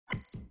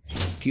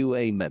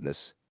QA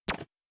metrics.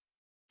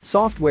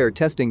 Software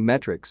testing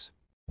metrics.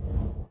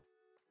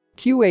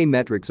 QA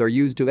metrics are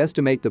used to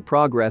estimate the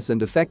progress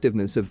and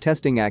effectiveness of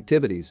testing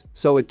activities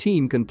so a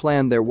team can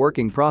plan their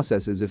working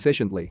processes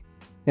efficiently.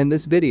 In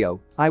this video,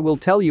 I will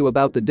tell you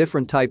about the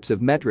different types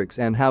of metrics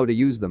and how to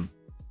use them.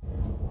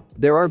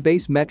 There are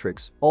base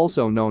metrics,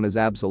 also known as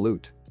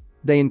absolute.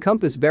 They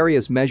encompass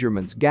various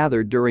measurements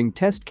gathered during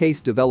test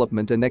case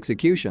development and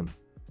execution.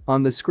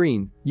 On the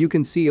screen, you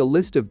can see a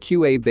list of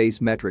QA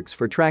base metrics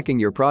for tracking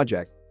your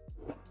project.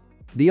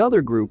 The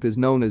other group is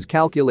known as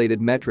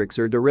calculated metrics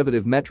or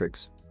derivative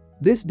metrics.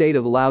 This data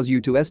allows you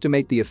to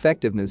estimate the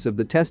effectiveness of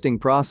the testing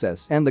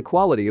process and the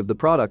quality of the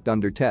product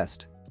under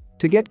test.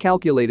 To get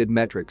calculated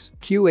metrics,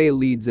 QA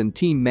leads and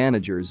team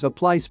managers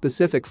apply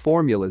specific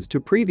formulas to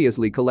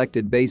previously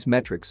collected base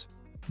metrics.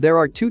 There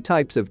are two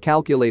types of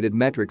calculated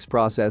metrics: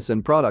 process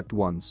and product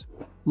ones.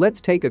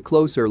 Let's take a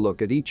closer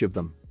look at each of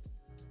them.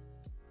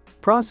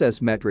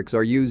 Process metrics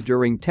are used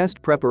during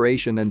test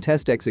preparation and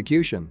test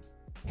execution.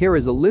 Here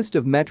is a list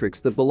of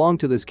metrics that belong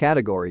to this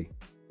category.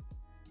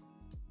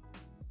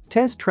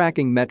 Test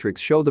tracking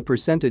metrics show the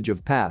percentage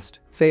of passed,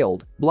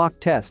 failed, blocked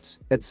tests,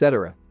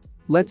 etc.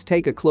 Let's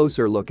take a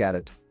closer look at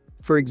it.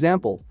 For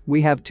example, we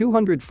have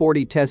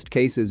 240 test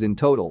cases in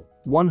total,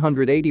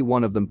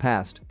 181 of them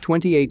passed,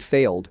 28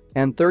 failed,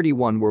 and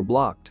 31 were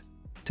blocked.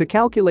 To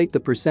calculate the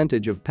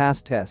percentage of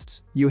passed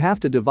tests, you have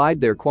to divide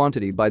their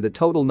quantity by the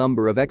total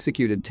number of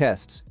executed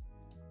tests.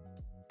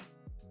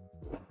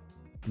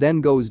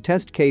 Then goes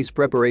test case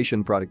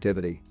preparation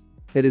productivity.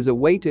 It is a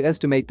way to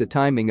estimate the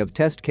timing of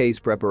test case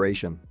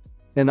preparation.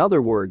 In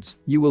other words,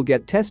 you will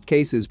get test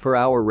cases per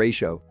hour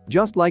ratio,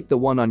 just like the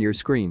one on your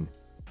screen.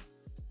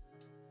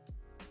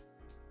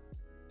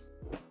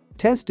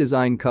 Test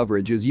design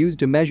coverage is used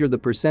to measure the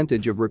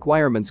percentage of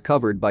requirements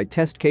covered by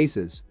test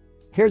cases.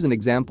 Here's an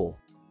example.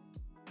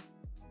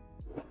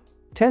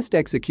 Test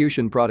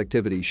execution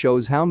productivity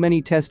shows how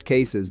many test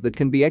cases that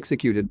can be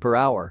executed per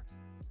hour.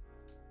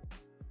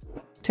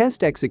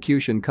 Test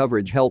execution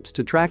coverage helps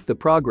to track the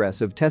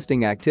progress of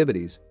testing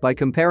activities by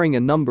comparing a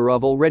number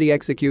of already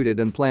executed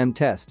and planned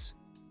tests.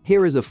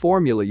 Here is a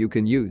formula you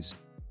can use.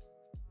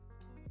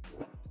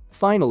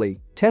 Finally,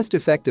 test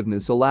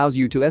effectiveness allows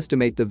you to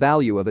estimate the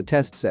value of a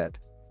test set.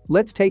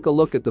 Let's take a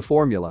look at the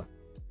formula.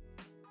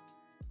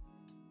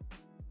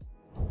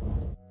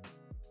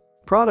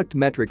 Product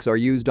metrics are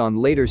used on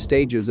later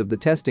stages of the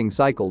testing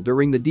cycle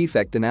during the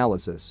defect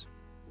analysis.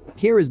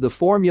 Here is the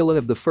formula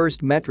of the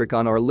first metric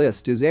on our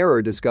list is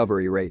error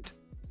discovery rate.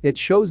 It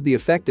shows the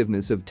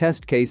effectiveness of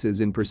test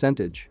cases in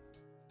percentage.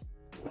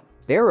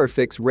 Error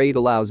fix rate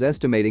allows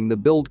estimating the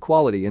build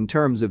quality in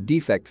terms of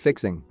defect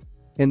fixing.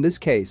 In this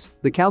case,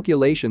 the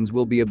calculations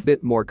will be a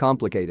bit more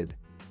complicated.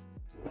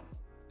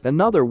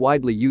 Another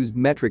widely used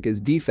metric is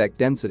defect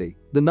density,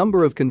 the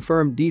number of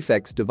confirmed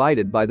defects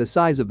divided by the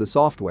size of the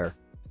software.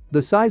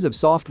 The size of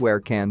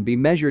software can be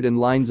measured in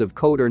lines of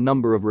code or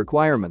number of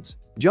requirements,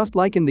 just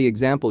like in the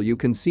example you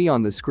can see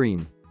on the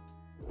screen.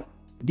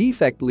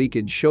 Defect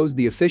leakage shows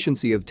the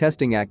efficiency of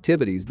testing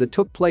activities that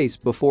took place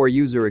before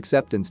user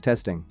acceptance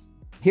testing.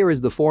 Here is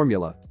the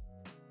formula.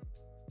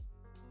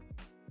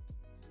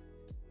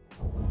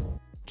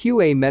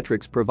 QA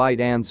metrics provide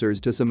answers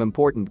to some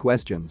important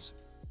questions.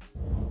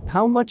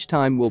 How much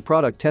time will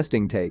product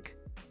testing take?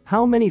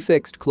 How many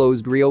fixed,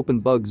 closed,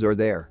 reopened bugs are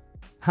there?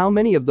 How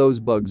many of those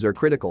bugs are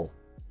critical?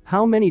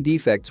 How many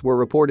defects were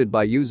reported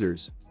by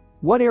users?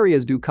 What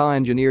areas do QA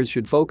engineers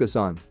should focus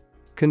on?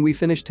 Can we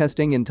finish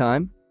testing in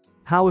time?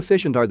 How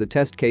efficient are the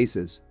test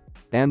cases?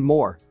 And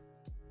more.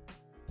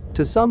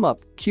 To sum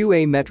up,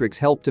 QA metrics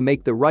help to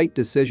make the right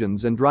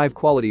decisions and drive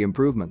quality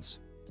improvements.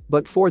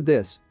 But for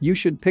this, you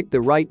should pick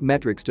the right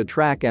metrics to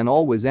track and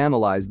always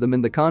analyze them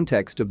in the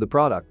context of the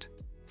product.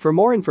 For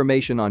more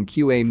information on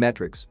QA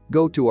metrics,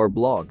 go to our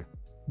blog.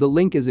 The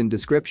link is in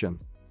description.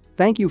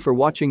 Thank you for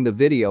watching the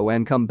video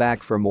and come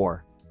back for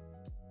more.